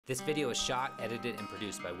This video is shot, edited, and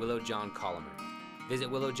produced by Willow John Colomer. Visit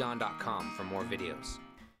willowjohn.com for more videos.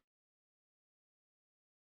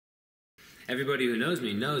 Everybody who knows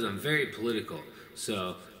me knows I'm very political,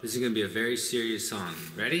 so this is going to be a very serious song.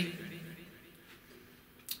 Ready?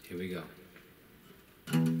 Here we go.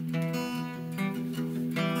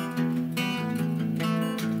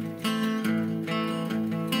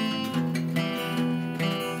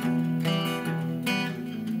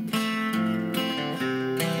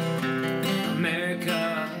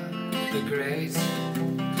 America the Great,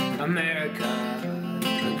 America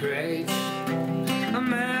the Great,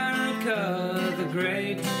 America the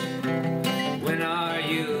Great, when are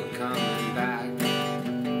you coming back?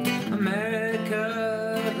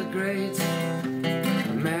 America the Great,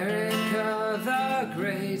 America the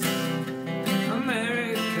Great,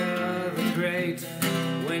 America the Great,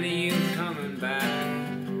 when are you coming back?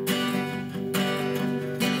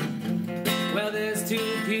 Well, there's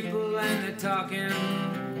two people and they're talking,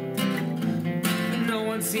 but no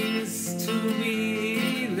one seems to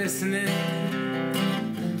be listening.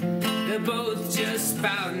 They're both just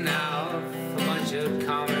spouting out a bunch of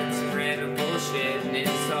comments and random bullshit and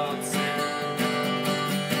insults.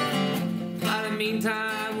 But in the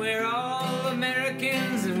meantime, we're all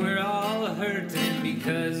Americans and we're all hurting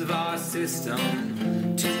because of our system.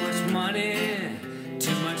 Too much money,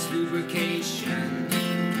 too much lubrication.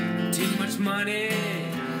 Too much money,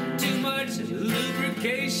 too much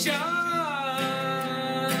lubrication.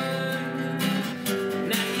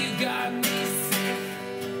 Now you got me sick,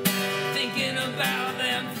 thinking about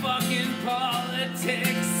them fucking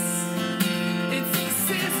politics. It's the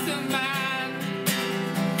system, man.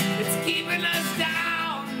 It's keeping us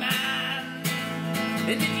down, man.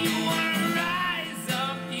 And if you wanna rise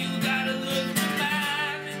up, you gotta look the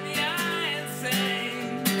man in the eye and say,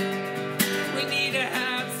 we need to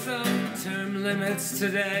have term limits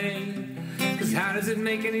today. Cause how does it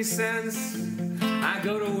make any sense? I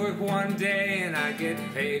go to work one day and I get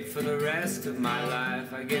paid for the rest of my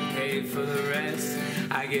life. I get paid for the rest.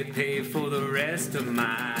 I get paid for the rest of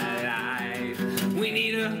my life. We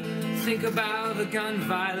need to think about the gun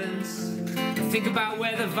violence. Think about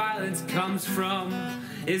where the violence comes from.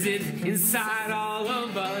 Is it inside all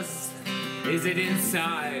of us? Is it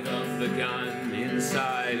inside of the gun?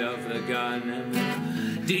 Inside of the gun.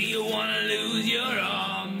 Do you want to lose your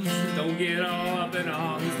arms? Don't get all up in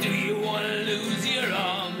arms. Do you want to lose your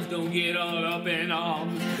arms? Don't get all up in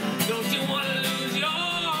arms. Don't you want to lose your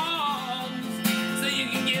arms so you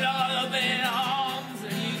can get all up in arms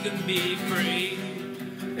and you can be free?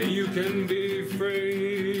 And you can be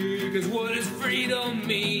free. Cause what does freedom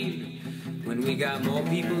mean? When we got more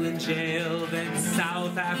people in jail than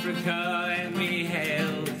South Africa and we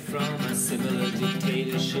hail from a similar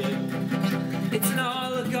dictatorship. It's an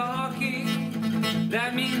oligarchy.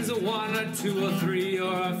 That means a one or two or three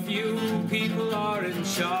or a few people are in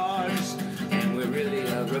charge. And we're really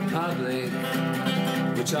a republic,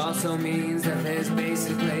 which also means that there's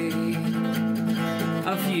basically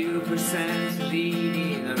a few percent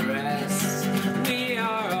leading the rest. We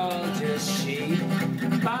are all just sheep.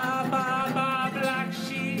 Ba ba ba black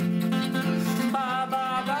sheep. Ba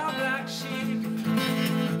ba ba black sheep.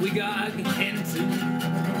 We got Hinton.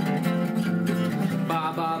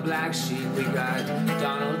 Ba black sheep. We got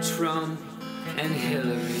Donald Trump and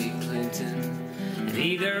Hillary Clinton. And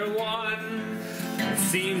either one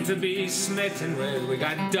seem to be smitten with. We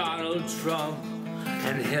got Donald Trump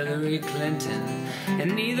and Hillary Clinton.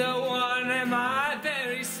 And neither one am I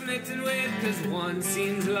very smitten with. Cause one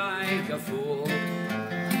seems like a fool,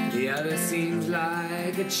 the other seems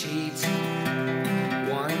like a cheat.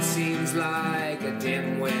 One seems like a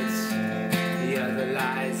dimwit, the other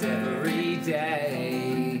lies every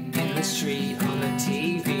day. In the street, on the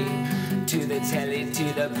TV, to the telly, to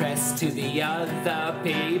the press, to the other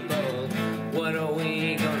people. What are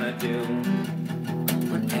we gonna do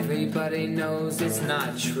when everybody knows it's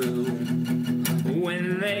not true?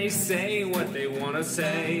 When they say what they wanna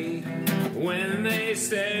say, when they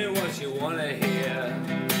say what you wanna hear,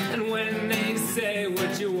 and when they say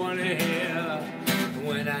what you wanna hear.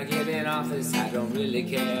 When I get in office, I don't really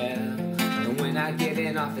care. And when I get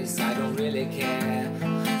in office, I don't really care.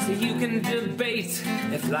 So you can debate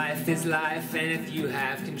if life is life and if you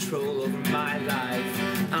have control over my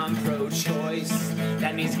life. I'm pro-choice,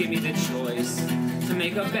 that means give me the choice to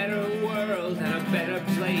make a better world and a better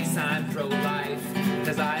place. I'm pro-life,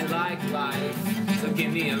 cause I like life. So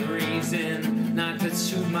give me a reason not to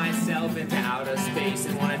shoot myself into outer space.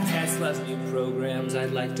 And one of Tesla's new programs,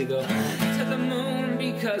 I'd like to go to the moon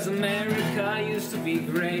because America used to be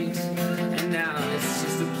great, and now it's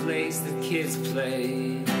just a place that kids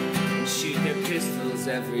play. They shoot their pistols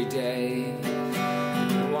every day,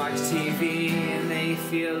 watch TV and they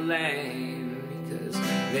feel lame, because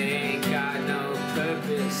they ain't got no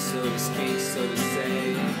purpose, so to speak, so to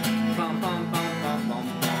say. Bum bum bum bum bum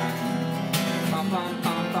bum. Bum bum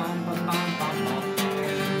bum bum bum bum bum bum.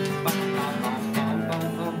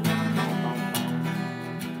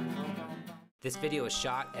 This video is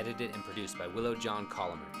shot, edited, and produced by Willow John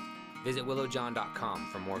Colomer. Visit willowjohn.com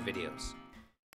for more videos.